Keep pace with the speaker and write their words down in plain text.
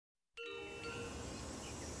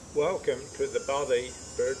Welcome to the Bali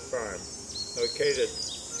Bird Farm, located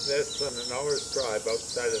less than an hour's drive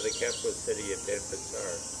outside of the capital city of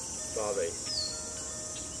Denpasar, Bali.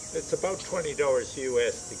 It's about $20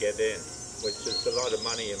 US to get in, which is a lot of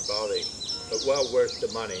money in Bali, but well worth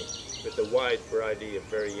the money with a wide variety of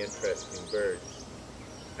very interesting birds.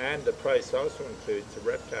 And the price also includes a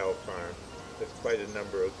reptile farm with quite a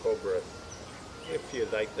number of cobras, if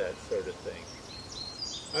you like that sort of thing.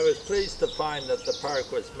 I was pleased to find that the park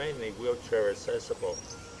was mainly wheelchair accessible,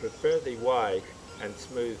 with fairly wide and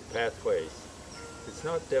smooth pathways. It's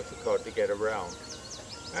not difficult to get around.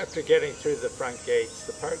 After getting through the front gates,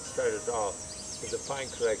 the park started off with a fine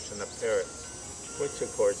collection of parrots, which of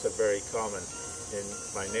course are very common in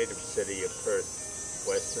my native city of Perth,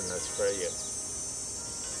 Western Australia.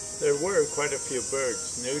 There were quite a few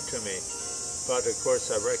birds new to me, but of course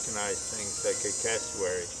I recognized things like a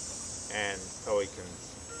cassowary and pelicans,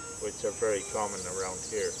 which are very common around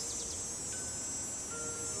here.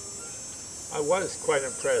 I was quite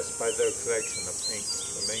impressed by their collection of pink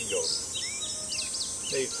flamingos.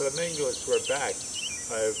 The flamingos were backed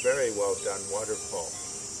by a very well done waterfall.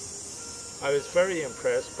 I was very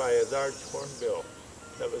impressed by a large hornbill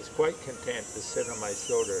that was quite content to sit on my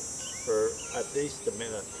shoulder for at least a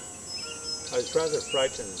minute. I was rather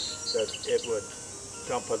frightened that it would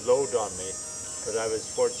dump a load on me, but I was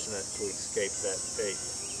fortunate to escape that fate.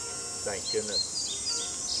 Thank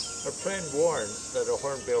goodness. A friend warned that a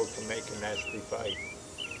hornbill can make a nasty bite,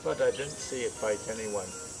 but I didn't see it bite anyone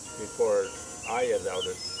before I allowed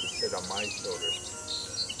it to sit on my shoulder.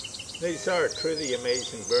 These are truly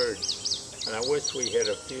amazing birds, and I wish we had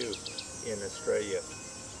a few in Australia.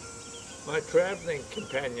 My traveling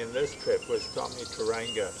companion this trip was Tommy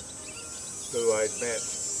Taranga, who I'd met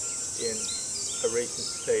in a recent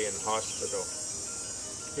stay in hospital.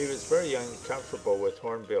 He was very uncomfortable with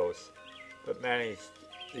hornbills, but managed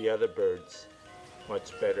the other birds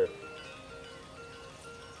much better.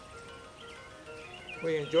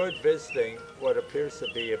 We enjoyed visiting what appears to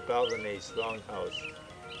be a Balinese longhouse,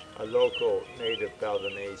 a local native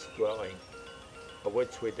Balinese dwelling, of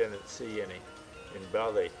which we didn't see any in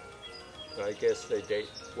Bali, but I guess they date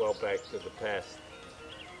well back to the past.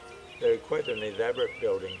 They're quite an elaborate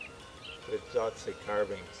building with lots of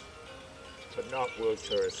carvings, but not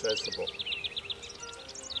wheelchair accessible.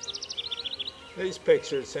 These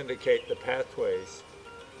pictures indicate the pathways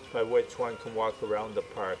by which one can walk around the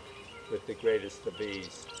park with the greatest of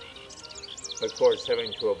ease. Of course,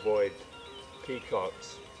 having to avoid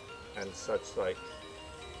peacocks and such like.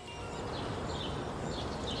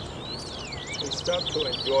 We stopped to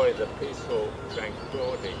enjoy the peaceful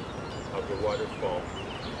tranquility of the waterfall.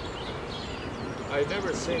 I'd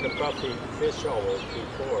never seen a puffy fish owl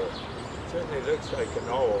before. It certainly looks like an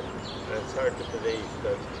owl, and it's hard to believe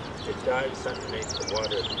that it dives underneath the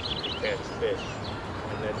water to catch fish,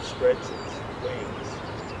 and then spreads its wings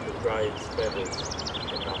to dry its feathers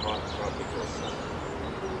in the hot tropical sun.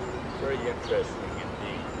 Very interesting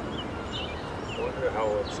indeed. I wonder how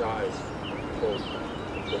its eyes cope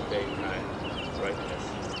with the daytime brightness.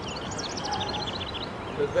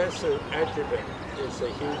 The lesser adjutant is a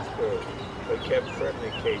huge bird, but kept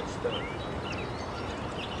firmly caged up.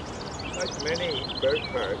 Like many bird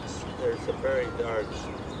parks, there's a very large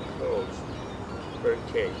closed bird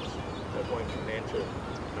cage that one can enter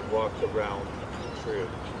and walk around through.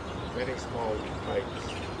 Many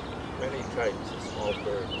types of small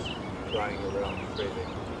birds flying around freely.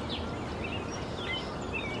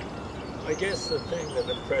 I guess the thing that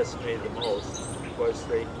impressed me the most was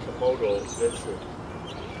the Komodo lizard,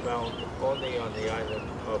 found only on the island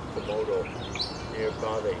of Komodo near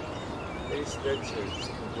Bali. These lizards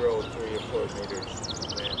can grow 3 or 4 meters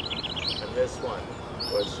in length, and this one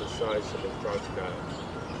was the size of a crocodile,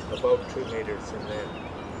 about 2 meters in length,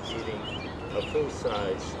 eating a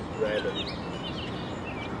full-size rabbit.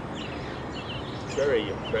 Very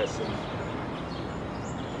impressive.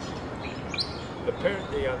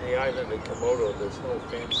 Apparently on the island of Komodo there's no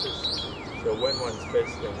fences, so when one's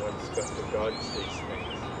visiting, one's got to dodge these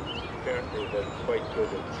things. Apparently they're quite good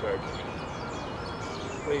at charging.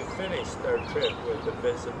 We finished our trip with a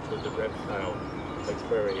visit to the reptile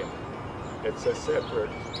aquarium. It's a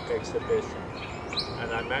separate exhibition,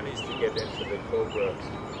 and I managed to get into the cobra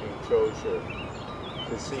enclosure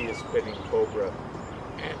to see a spinning cobra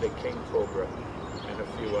and a king cobra and a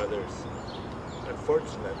few others.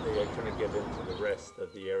 Unfortunately, I couldn't get into the rest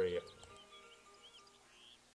of the area.